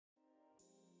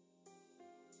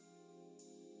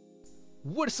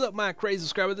What is up, my crazy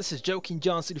subscriber? This is Joking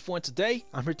John 64, and today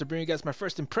I'm here to bring you guys my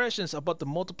first impressions about the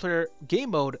multiplayer game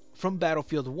mode from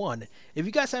Battlefield 1. If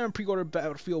you guys haven't pre-ordered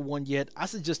Battlefield 1 yet, I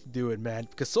suggest to do it, man,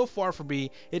 because so far for me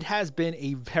it has been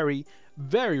a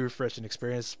very refreshing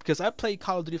experience, because I played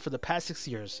Call of Duty for the past 6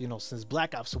 years, since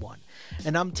Black Ops 1,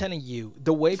 and I'm telling you,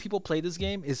 the way people play this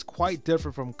game is quite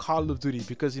different from Call of Duty,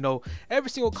 because every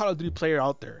single Call of Duty player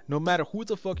out there, no matter who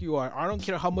the fuck you are, I don't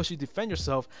care how much you defend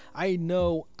yourself, I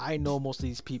know most of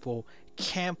these people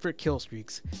camp for kill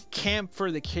streaks, camp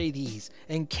for the KDs,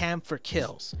 and camp for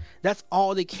kills. That's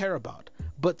all they care about.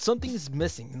 But something is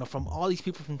missing, from all these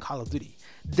people from Call of Duty.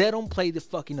 They don't play the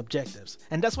fucking objectives.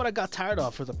 And that's what I got tired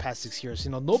of for the past 6 years.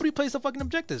 Nobody plays the fucking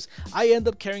objectives. I end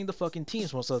up carrying the fucking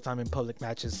teams most of the time in public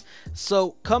matches.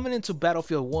 So coming into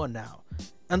Battlefield 1 now,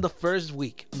 on the first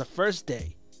week, on the first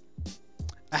day,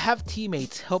 I have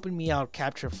teammates helping me out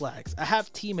capture flags. I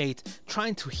have teammates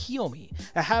trying to heal me.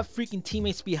 I have freaking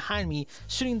teammates behind me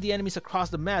shooting the enemies across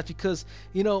the map because,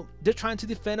 they're trying to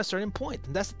defend a certain point.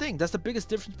 And that's the thing. That's the biggest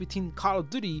difference between Call of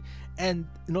Duty and,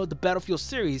 the Battlefield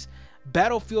series.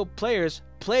 Battlefield players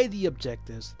play the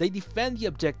objectives. They defend the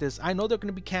objectives. I know they're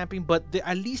going to be camping, but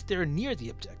at least they're near the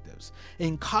objectives.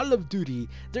 In Call of Duty,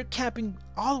 they're camping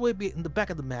all the way in the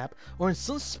back of the map or in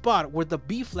some spot where the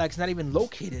B flag's not even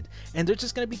located, and they're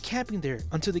just going to be camping there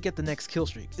until they get the next kill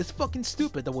streak. It's fucking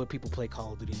stupid the way people play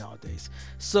Call of Duty nowadays.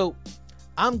 So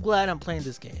I'm glad I'm playing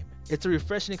this game. It's a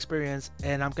refreshing experience,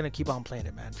 and I'm going to keep on playing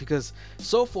it, man, because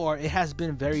so far it has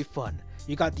been very fun.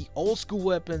 You got the old school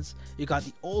weapons, you got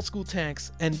the old school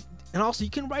tanks, and also you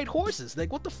can ride horses.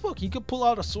 Like, what the fuck? You can pull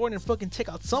out a sword and fucking take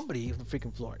out somebody from the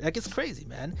freaking floor. Like, it's crazy,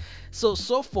 man. So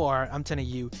far, I'm telling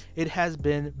you, it has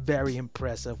been very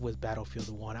impressive with Battlefield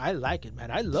 1. I like it,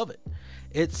 man. I love it.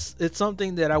 It's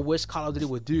something that I wish Call of Duty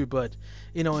would do, but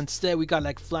instead we got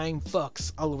like flying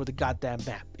fucks all over the goddamn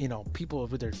map. People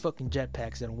with their fucking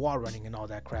jetpacks and wall running and all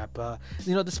that crap.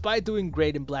 Despite doing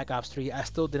great in Black Ops 3, I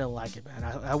still didn't like it, man.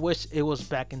 I wish it was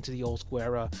back into the old school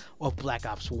era of Black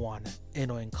Ops 1,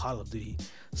 in Call of Duty.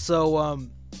 So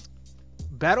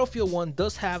Battlefield 1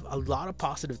 does have a lot of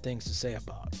positive things to say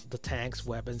about the tanks,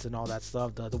 weapons, and all that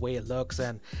stuff. The way it looks,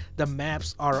 and the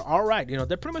maps are all right.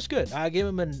 They're pretty much good. I give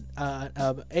them an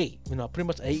A. Pretty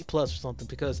much A+ or something,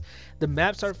 because the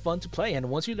maps are fun to play. And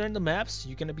once you learn the maps,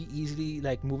 you're gonna be easily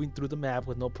like moving through the map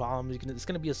with no problem. It's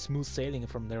gonna be a smooth sailing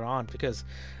from there on, because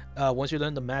once you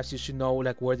learn the maps, you should know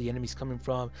like where the enemy's coming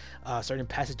from, certain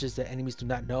passages that enemies do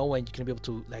not know, and you can be able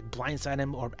to like blindside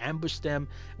them or ambush them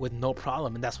with no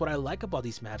problem. And that's what I like about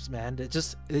these maps, man. It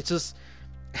just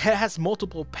has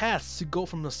multiple paths to go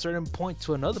from a certain point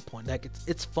to another point. Like,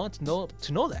 it's fun to know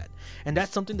that, and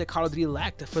that's something that Call of Duty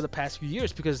lacked for the past few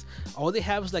years, because all they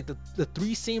have is like the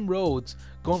three same roads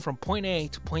going from point A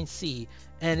to point C,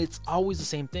 and it's always the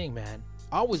same thing, man.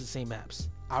 Always the same maps.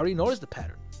 I already noticed the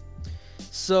pattern.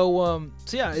 So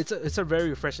yeah, it's a very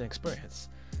refreshing experience.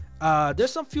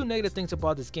 There's some few negative things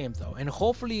about this game though, and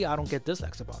hopefully I don't get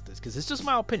dislikes about this, because it's just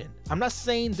my opinion. I'm not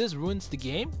saying this ruins the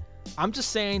game. I'm just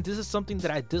saying this is something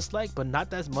that I dislike, but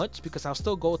not as much, because I'll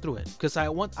still go through it, because I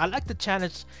like the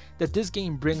challenge that this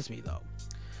game brings me though.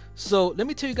 So let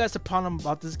me tell you guys the problem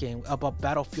about this game, about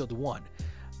Battlefield 1.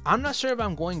 I'm not sure if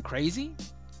I'm going crazy,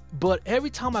 but every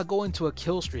time I go into a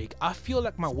kill streak, I feel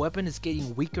like my weapon is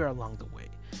getting weaker along the way.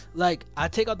 Like, I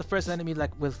take out the first enemy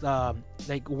like with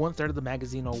like 1/3 of the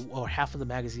magazine or half of the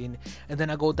magazine, and then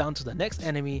I go down to the next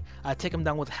enemy, I take him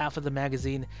down with half of the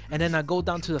magazine, and then I go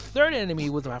down to the third enemy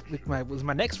with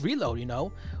my next reload,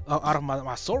 out of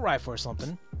my assault rifle or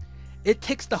something. It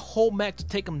takes the whole mag to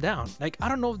take him down. Like, I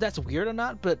don't know if that's weird or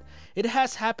not, but it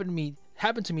has happened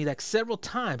to me like several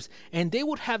times, and they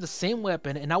would have the same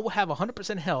weapon and I will have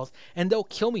 100% health and they'll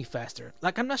kill me faster.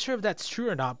 Like, I'm not sure if that's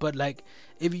true or not, but like,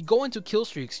 if you go into kill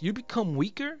streaks, you become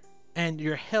weaker and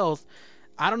your health,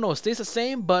 I don't know, it stays the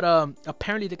same, but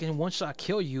apparently they can one-shot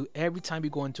kill you every time you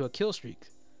go into a kill streak.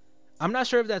 I'm not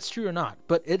sure if that's true or not,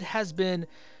 but it has been,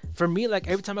 for me, like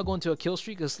every time I go into a kill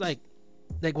streak, it's like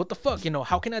what the fuck,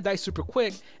 how can I die super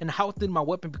quick, and how did my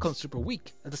weapon become super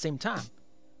weak at the same time?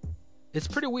 It's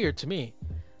pretty weird to me.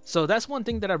 So that's one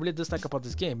thing that I really dislike about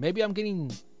this game. Maybe I'm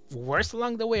getting worse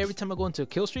along the way every time I go into a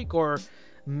kill streak, or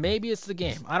maybe it's the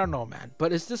game. I don't know, man.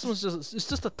 But it's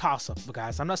just a toss-up,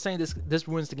 guys. I'm not saying this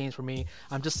ruins the games for me.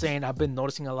 I'm just saying I've been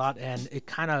noticing a lot, and it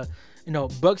kind of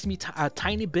bugs me a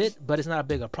tiny bit, but it's not a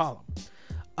big a problem.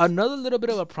 Another little bit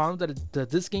of a problem that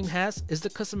this game has is the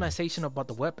customization about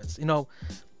the weapons.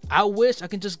 I wish I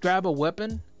can just grab a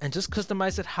weapon and just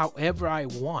customize it however I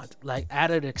want, like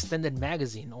add an extended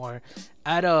magazine or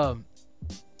add a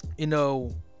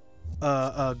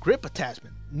grip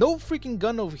attachment. no freaking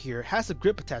gun over here has a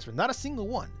grip attachment, not a single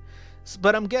one.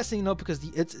 But I'm guessing, you know, because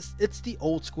it's the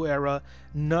old school era,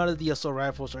 none of the assault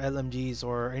rifles or LMGs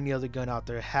or any other gun out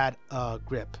there had a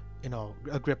grip, you know,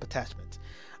 a grip attachment.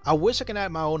 I wish I can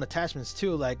add my own attachments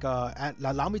too, like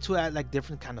allow me to add like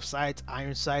different kind of sights,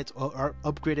 iron sights, or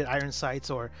upgraded iron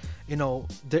sights, or you know,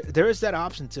 there is that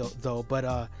option too, though.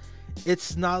 But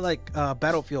it's not like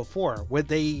Battlefield 4 where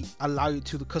they allow you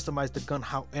to customize the gun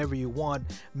however you want,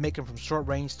 make them from short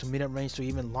range to medium range to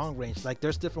even long range. Like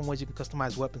there's different ways you can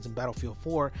customize weapons in Battlefield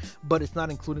 4, but it's not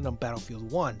included on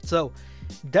Battlefield 1. So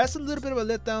that's a little bit of a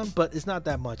letdown, but it's not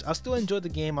that much. I still enjoy the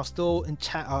game. I still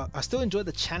enjoy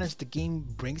the challenge the game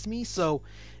brings me. So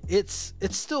it's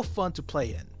still fun to play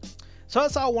in. So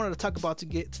that's all I wanted to talk about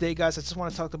today, guys. I just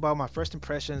want to talk about my first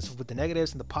impressions with the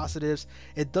negatives and the positives.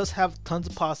 It does have tons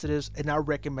of positives, and I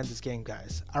recommend this game,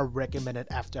 guys. I recommend it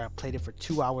after I played it for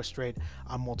 2 hours straight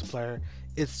on multiplayer.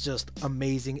 It's just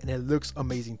amazing, and it looks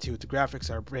amazing too. The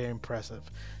graphics are very impressive.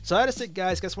 So that is it,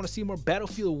 guys. You guys want to see more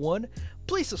Battlefield 1?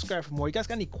 Please subscribe for more. You guys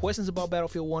got any questions about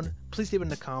Battlefield 1? Please leave it in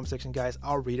the comment section, guys.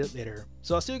 I'll read it later.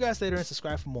 So I'll see you guys later, and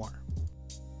subscribe for more.